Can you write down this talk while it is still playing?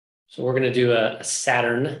So we're going to do a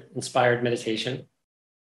Saturn-inspired meditation.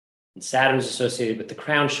 And Saturn is associated with the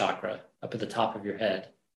crown chakra up at the top of your head.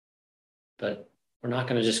 But we're not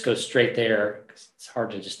going to just go straight there because it's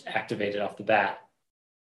hard to just activate it off the bat.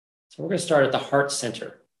 So we're going to start at the heart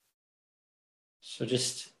center. So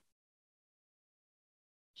just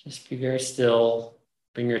be very still.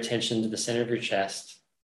 Bring your attention to the center of your chest.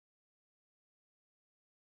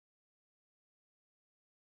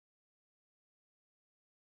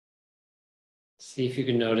 See if you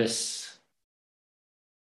can notice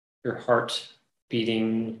your heart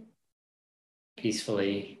beating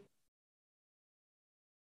peacefully.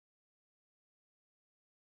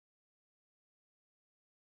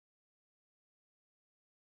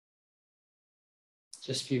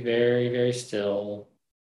 Just be very, very still.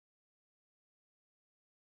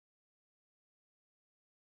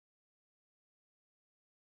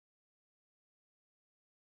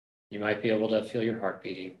 You might be able to feel your heart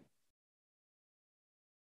beating.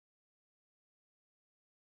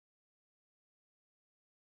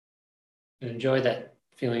 And enjoy that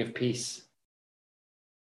feeling of peace.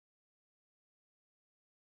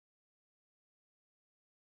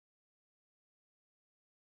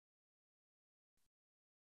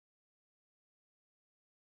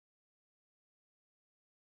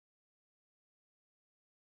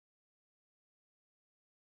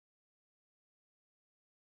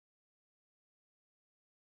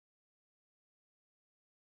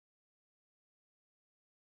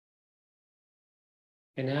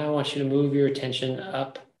 And now I want you to move your attention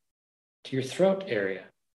up to your throat area.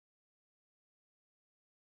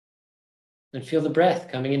 And feel the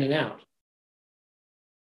breath coming in and out.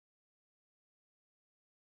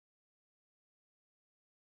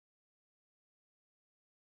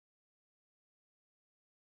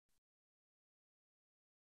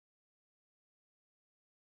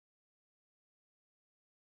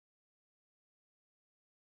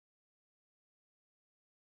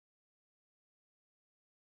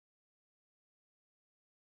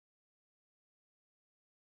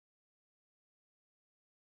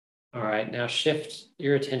 All right, now shift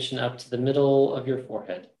your attention up to the middle of your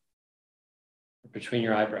forehead, between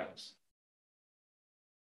your eyebrows.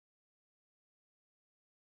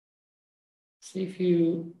 See if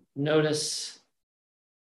you notice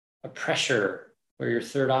a pressure where your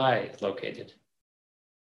third eye is located.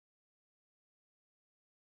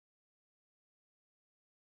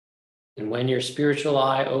 And when your spiritual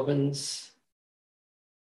eye opens,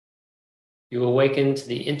 you awaken to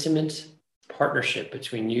the intimate partnership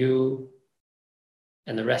between you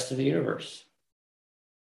and the rest of the universe.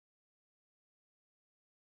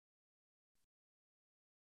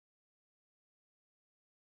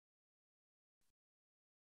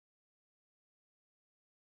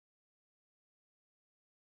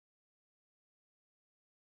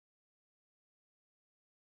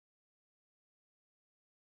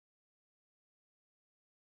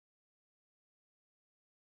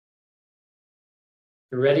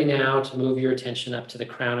 You're ready now to move your attention up to the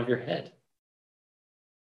crown of your head,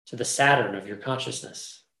 to the Saturn of your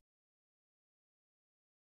consciousness.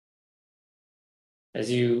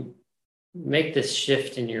 As you make this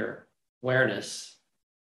shift in your awareness,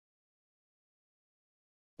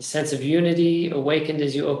 the sense of unity awakened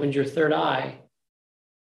as you opened your third eye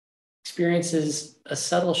experiences a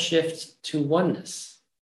subtle shift to oneness.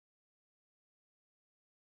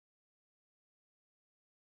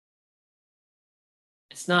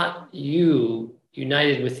 It's not you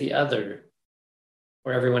united with the other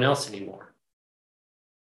or everyone else anymore.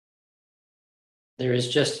 There is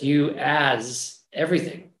just you as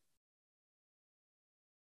everything.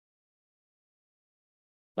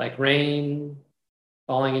 Like rain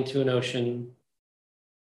falling into an ocean,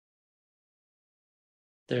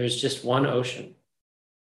 there's just one ocean.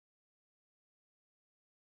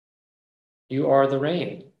 You are the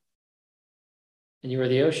rain, and you are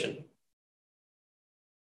the ocean.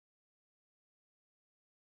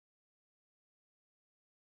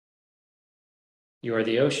 You are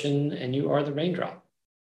the ocean, and you are the raindrop.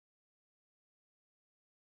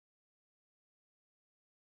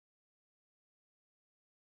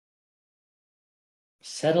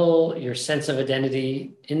 Settle your sense of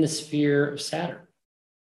identity in the sphere of Saturn.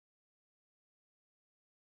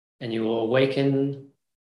 And you will awaken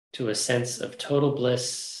to a sense of total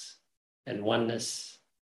bliss and oneness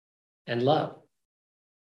and love.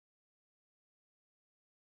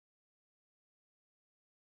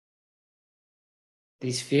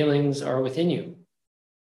 These feelings are within you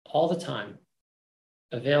all the time,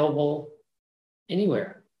 available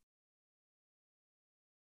anywhere.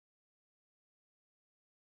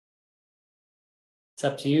 It's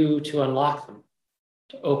up to you to unlock them,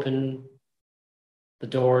 to open the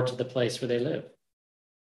door to the place where they live.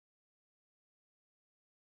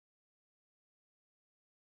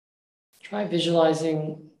 Try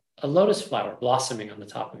visualizing a lotus flower blossoming on the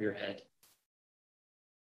top of your head,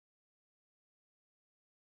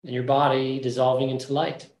 and your body dissolving into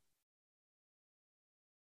light.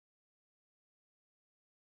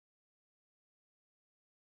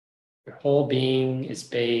 Your whole being is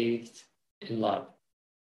bathed in love.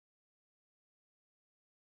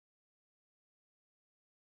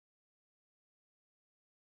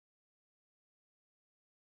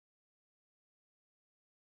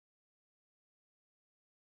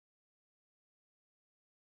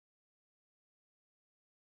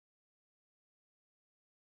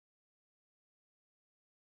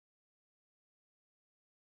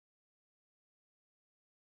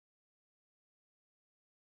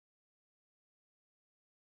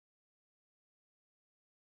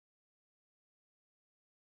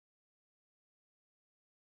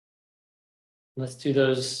 Let's do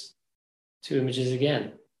those two images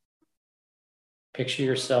again. Picture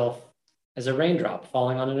yourself as a raindrop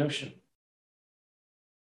falling on an ocean.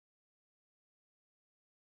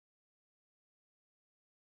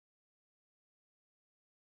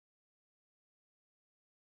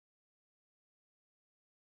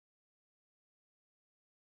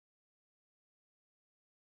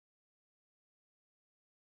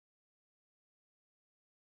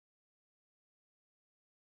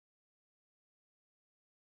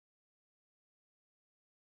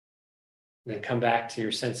 And then come back to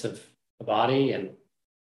your sense of the body and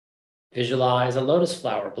visualize a lotus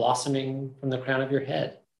flower blossoming from the crown of your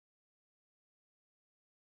head.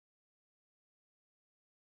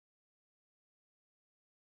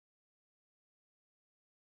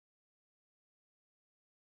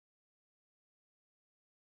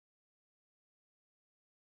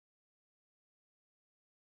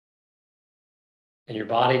 And your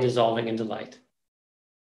body dissolving into light.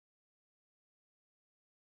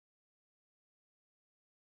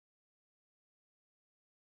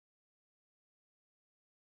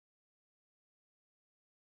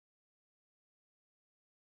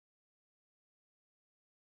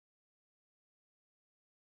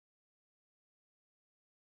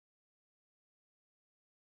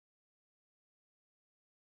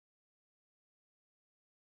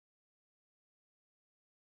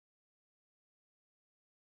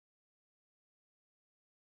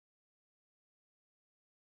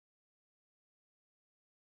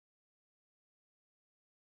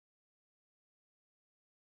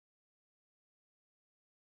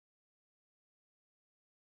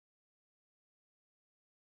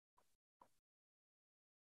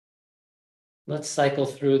 Let's cycle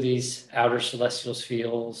through these outer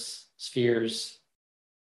celestial spheres,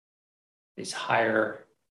 these higher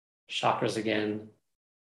chakras again,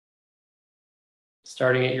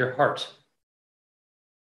 starting at your heart.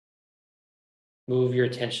 Move your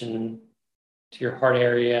attention to your heart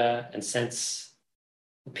area and sense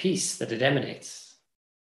the peace that it emanates.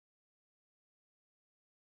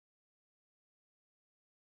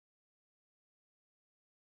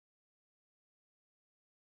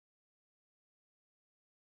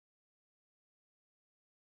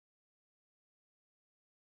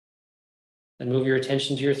 Then move your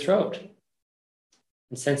attention to your throat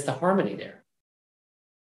and sense the harmony there.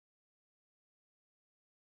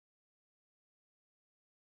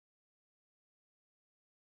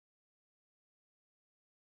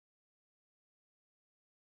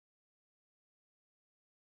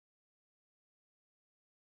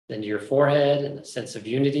 Then to your forehead and a sense of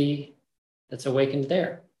unity that's awakened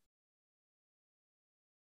there.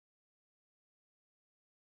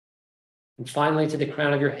 And finally to the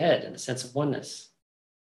crown of your head and a sense of oneness.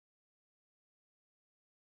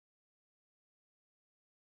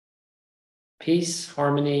 Peace,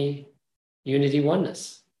 harmony, unity,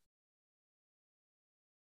 oneness.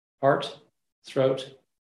 Heart, throat,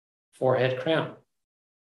 forehead, crown.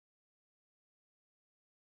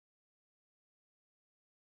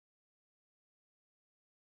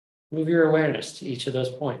 Move your awareness to each of those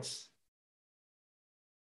points.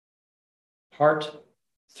 Heart,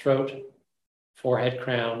 throat, forehead,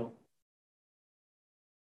 crown.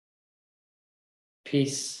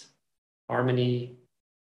 Peace, harmony,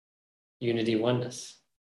 unity, oneness.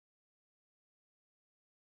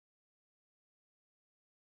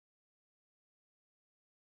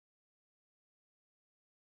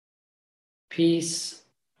 Peace,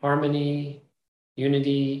 harmony,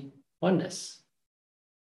 unity, oneness.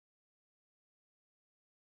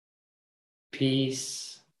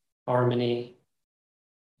 Peace, harmony,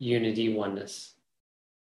 unity, oneness.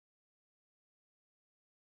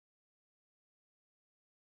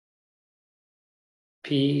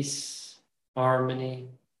 peace, harmony,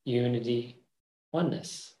 unity,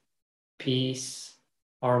 oneness. Peace,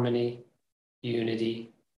 harmony,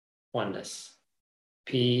 unity, oneness.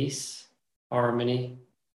 Peace, harmony,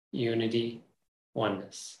 unity,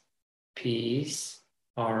 oneness. Peace,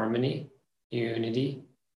 harmony, unity,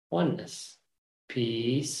 oneness.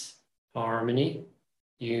 Peace, harmony,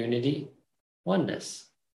 unity, oneness.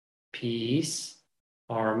 Peace,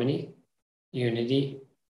 harmony, unity,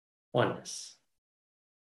 oneness.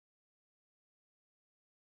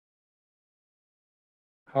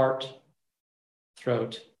 Heart,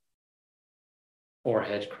 throat,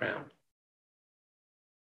 forehead, crown.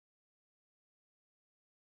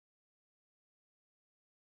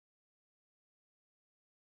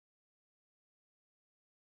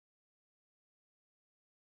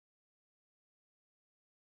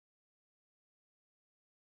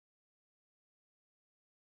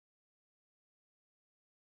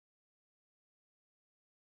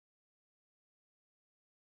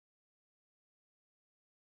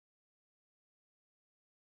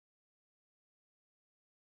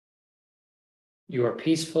 You are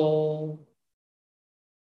peaceful,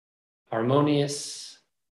 harmonious,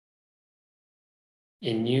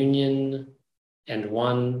 in union and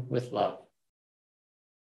one with love.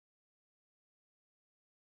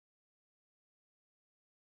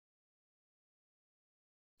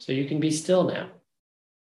 So you can be still now.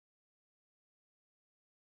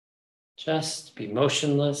 Just be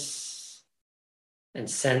motionless and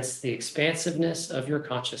sense the expansiveness of your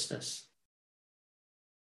consciousness.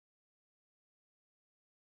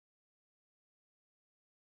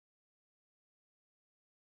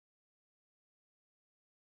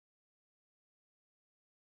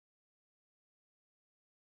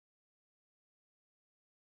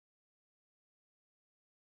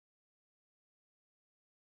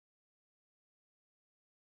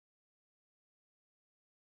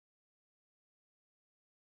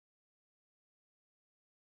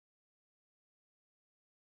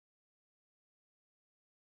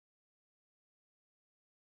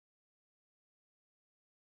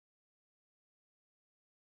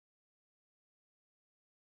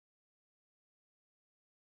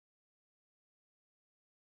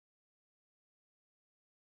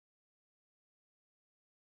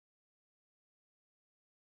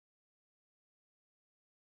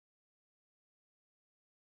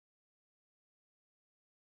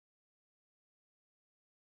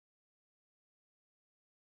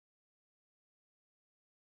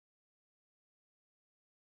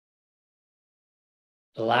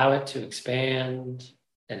 Allow it to expand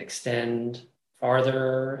and extend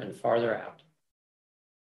farther and farther out.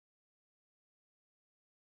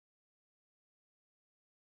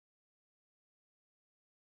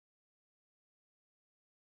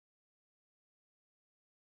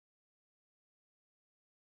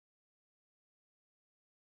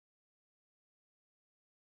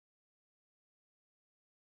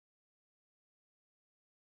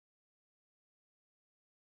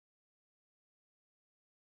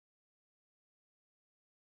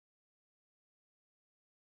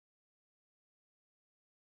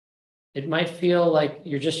 It might feel like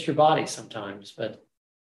you're just your body sometimes, but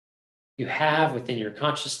you have within your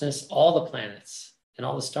consciousness all the planets and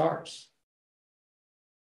all the stars.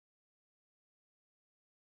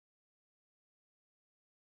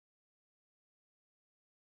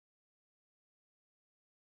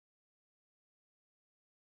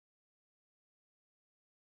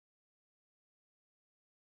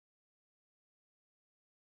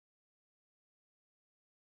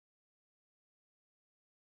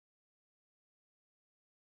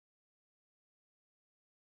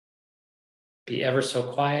 Be ever so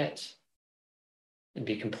quiet and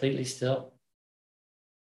be completely still.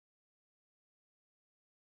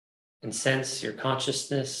 And sense your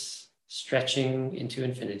consciousness stretching into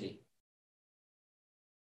infinity.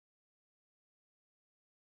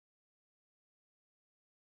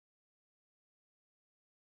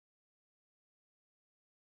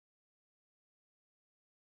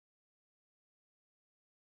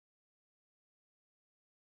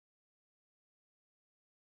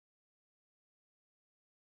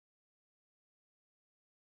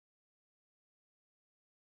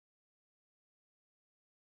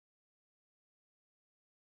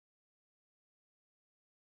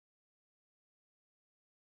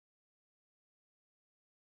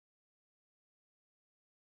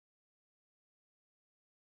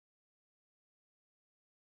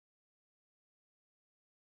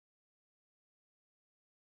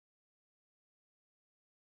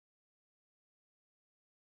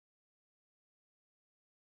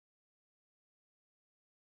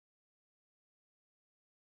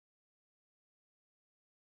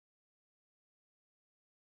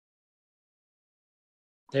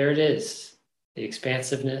 There it is, the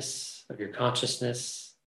expansiveness of your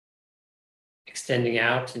consciousness, extending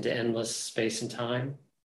out into endless space and time.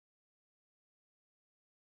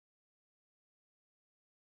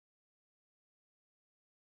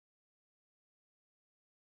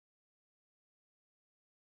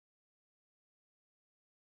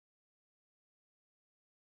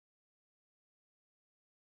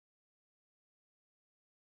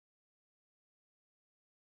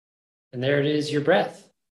 And there it is, your breath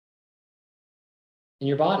in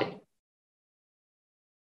your body,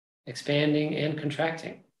 expanding and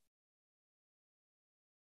contracting.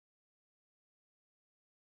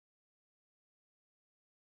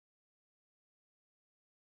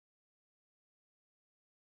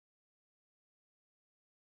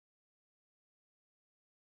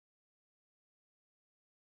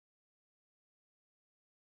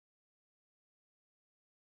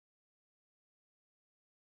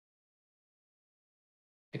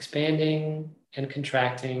 Expanding and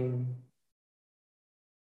contracting,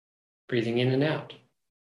 breathing in and out.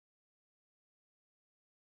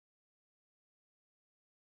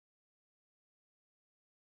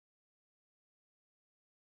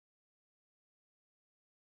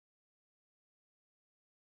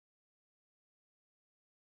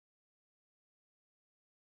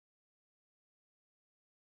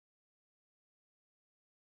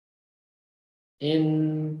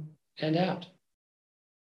 In and out.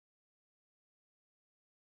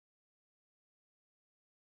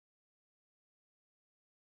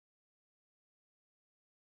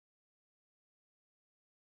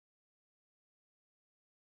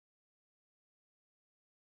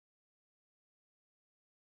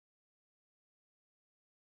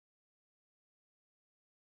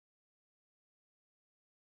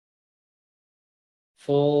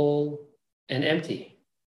 Full and empty.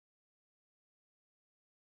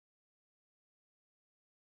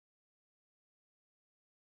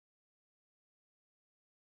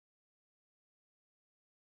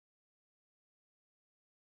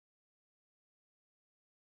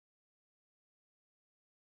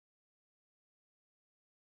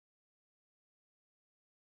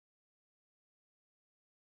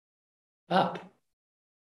 Up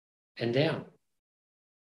and down.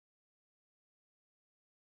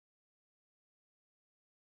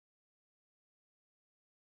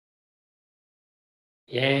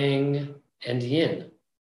 Yang and yin.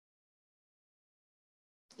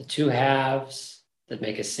 The two halves that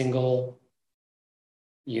make a single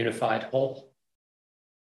unified whole.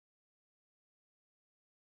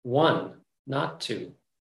 One, not two.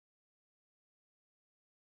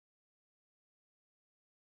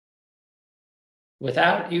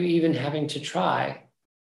 Without you even having to try,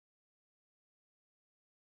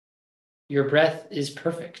 your breath is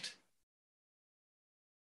perfect.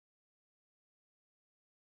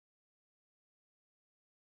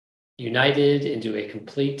 United into a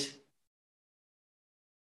complete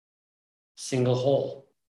single whole.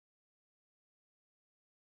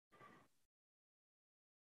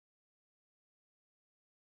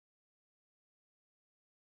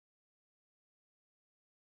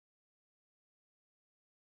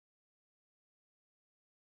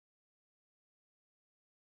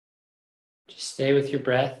 Just stay with your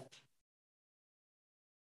breath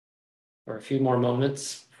for a few more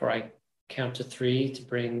moments before I count to 3 to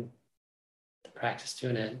bring the practice to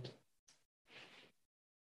an end.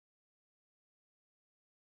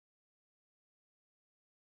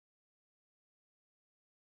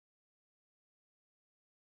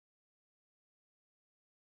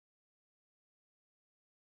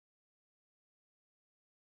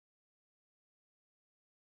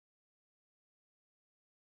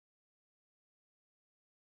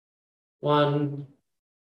 One,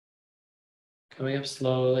 coming up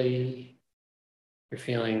slowly. You're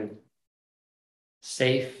feeling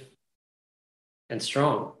safe and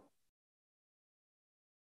strong.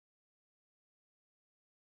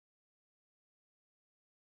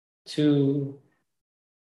 2,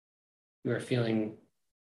 you are feeling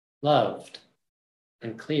loved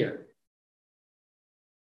and clear.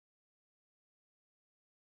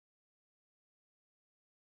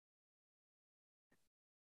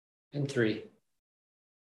 And 3, you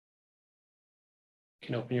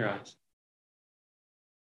can open your eyes.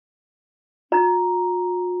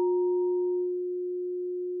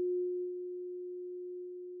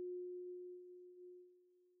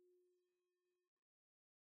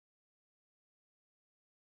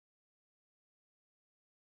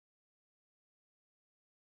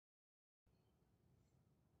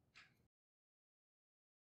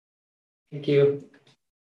 Thank you.